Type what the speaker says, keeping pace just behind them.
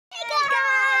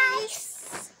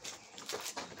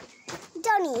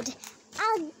Wait,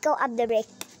 I'll go up the brick.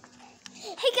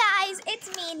 Hey guys, it's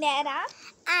me, Nana.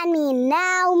 And me,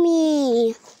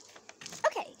 Naomi.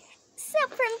 Okay, so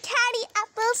from Caddy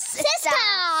Apple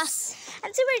Sisters.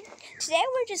 And so today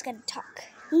we're just gonna talk.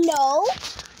 No,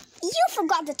 you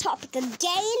forgot the topic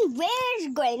again. We're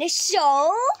going to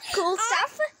show Cool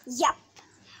stuff? Yep,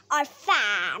 our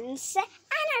fans and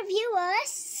our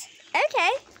viewers.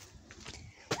 Okay.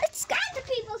 Let's start the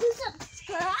people who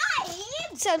subscribe.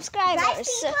 Subscribers. Right,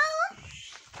 people?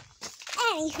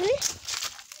 Anywho,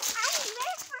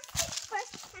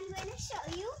 I'm going to show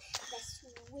you the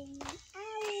swing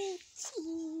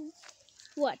outie.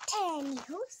 What?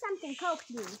 Anywho, something poked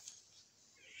me.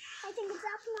 I think it's a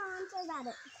plant or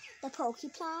rather the pokey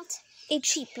plant.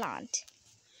 Itchy plant.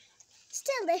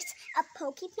 Still, there's a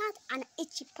pokey plant and an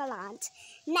itchy plant.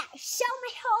 Now, show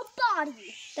my whole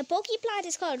body. The pokey plant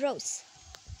is called Rose.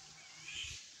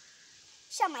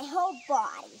 Show my whole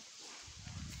body.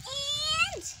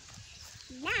 And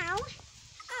now,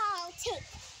 I'll take.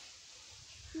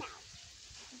 Now,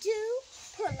 do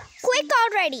pull-ups. Quick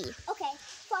already. Okay,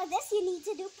 for this you need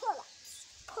to do pull-ups.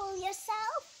 Pull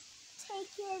yourself.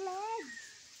 Take your legs.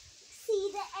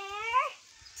 See the air.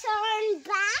 Turn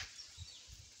back.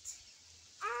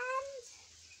 And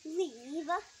leave.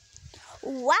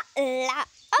 Voila. Okay, Now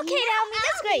Naomi,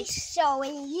 that's I'll be great.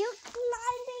 showing you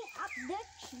climbing up the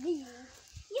tree.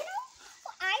 You know,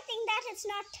 I think that it's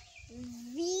not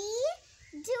we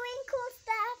doing cool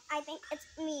stuff. I think it's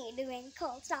me doing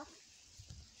cool stuff.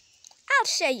 I'll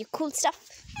show you cool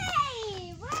stuff.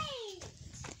 Hey, wait.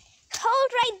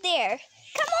 Hold right there.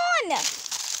 Come on.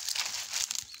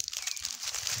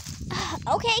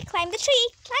 Okay, climb the tree.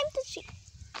 Climb the tree.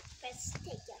 First,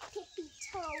 take your tippy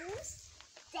toes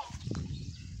there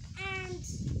and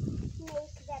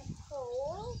make them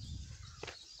whole.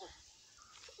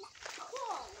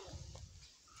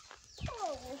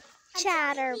 Pull.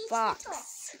 Chatterbox.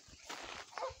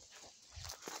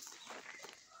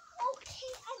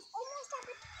 Okay, I'm almost at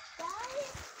it, guys.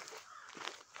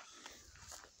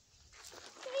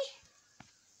 Okay,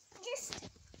 just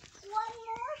one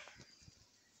more.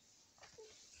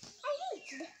 I need.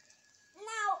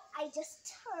 Now I just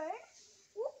turn.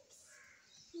 Oops.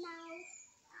 Now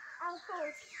I'll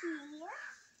hold here.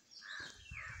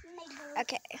 Maybe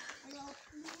Okay, rope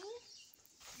me.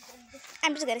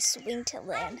 I'm just gonna swing till And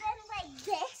then. then like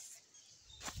this.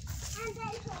 And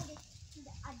then hold it to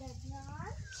the other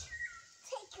branch.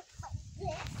 Take it like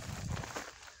this.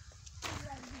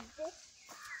 Like this.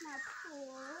 Now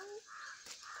pull.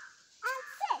 And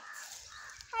sit.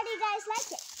 How do you guys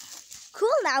like it?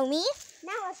 Cool, Naomi.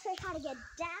 Now I'll show you how to get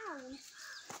down.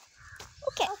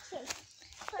 Okay. Okay.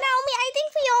 Naomi, I think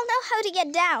we all know how to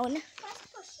get down.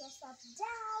 First push yourself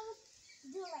down.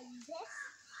 Do like this.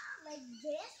 Like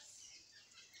this.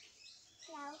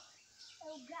 Now,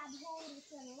 grab hold with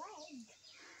your leg.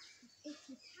 If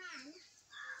you can.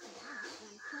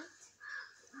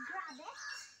 Grab it.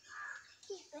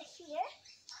 Keep it here.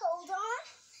 Hold on.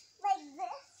 Like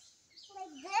this.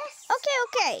 Like this.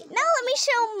 Okay. Now let me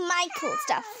show my cool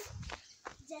stuff.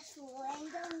 Just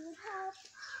when don't need help.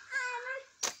 I'm an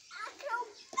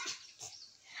acrobat.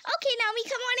 Okay, Naomi,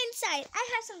 come on inside. I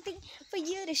have something for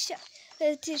you to show.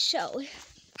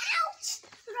 Ouch!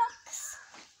 Rocks.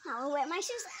 Now I'll wear my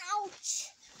shoes. Ouch.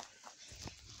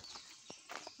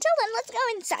 Till then, let's go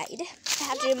inside. I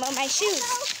have to remove my shoes.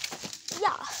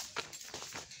 Yeah.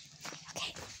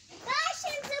 Okay. Bye,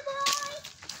 Shinzu boy.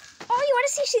 Oh, you want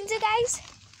to see Shinzu, guys?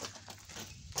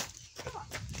 Come on.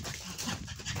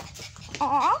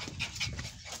 Aw.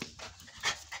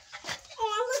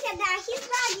 Oh, look at that. He's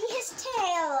wagging his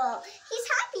tail. He's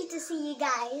happy to see you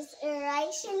guys. Right,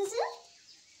 Shinzu?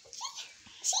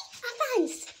 See? Our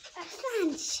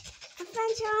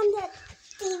fans are on the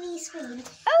TV screen.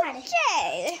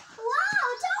 Okay. Wow,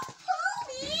 don't pull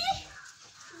me.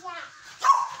 Yeah.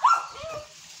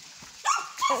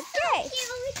 Okay.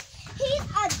 He's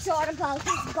adorable.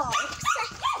 He's gold.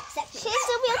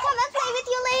 Shinzu, we'll come and play with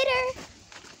you later.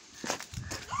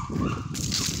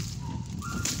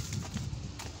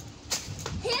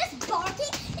 His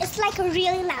barking is like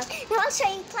really loud. Now I'll show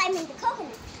you climbing the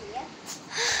coconut tree.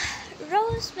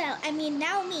 Rosebell, I mean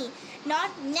Naomi, not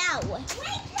now. Wait.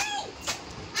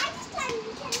 I just climbed.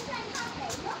 You can climb halfway.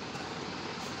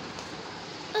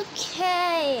 Look.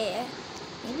 Okay.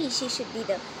 Maybe she should be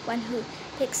the one who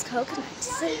picks coconuts.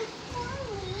 For me,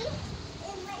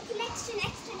 in like next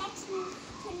episode,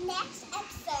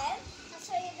 I'll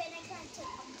show you when I climb to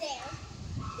up there.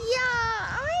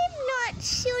 Yeah, I'm not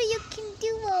sure you can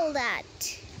do all that.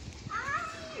 I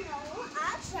know.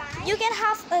 I'll try. You get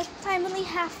finally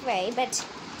halfway, but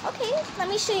okay, let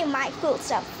me show you my cool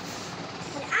stuff.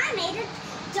 But I made a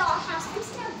dollhouse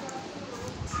instead of building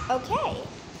one. Okay.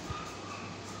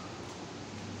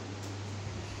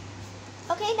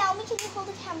 Okay, Naomi, can you hold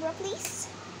the camera, please?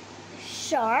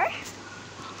 Sure.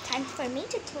 Time for me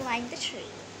to climb the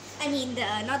tree. I mean,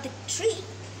 not the tree.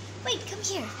 Wait, come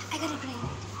here. I got a great idea.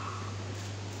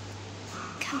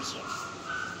 Come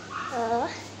here.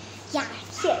 Yeah,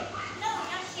 here. No,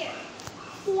 not here.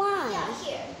 Why? Yeah,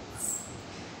 here.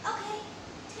 Okay,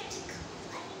 time to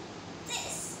climb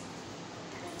this.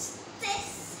 And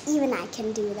this. Even I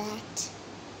can do that.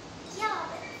 Yeah,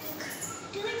 but you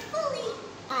can't do it fully.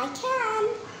 I can.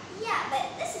 Yeah, but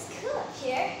this is cool up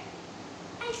here.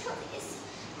 I told you this.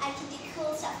 I can do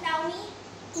cool stuff. Naomi?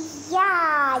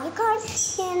 Yeah, you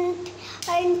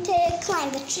can't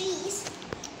climb the trees.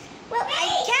 Well, I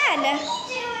can. How are you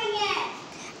doing it?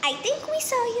 I think we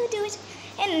saw you do it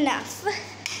enough.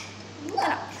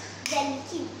 Look, then you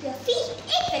keep your feet.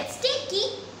 If it's sticky,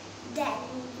 then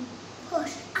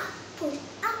push up, push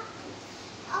up,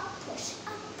 push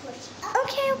up, push up.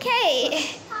 Okay, okay.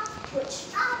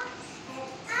 Push up, and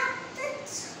at the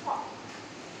top.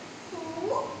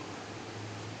 Cool.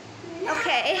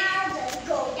 Okay. Now just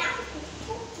go down,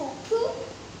 poop,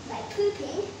 like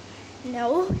pooping.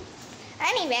 No.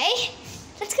 Anyway,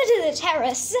 let's go to the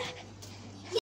terrace.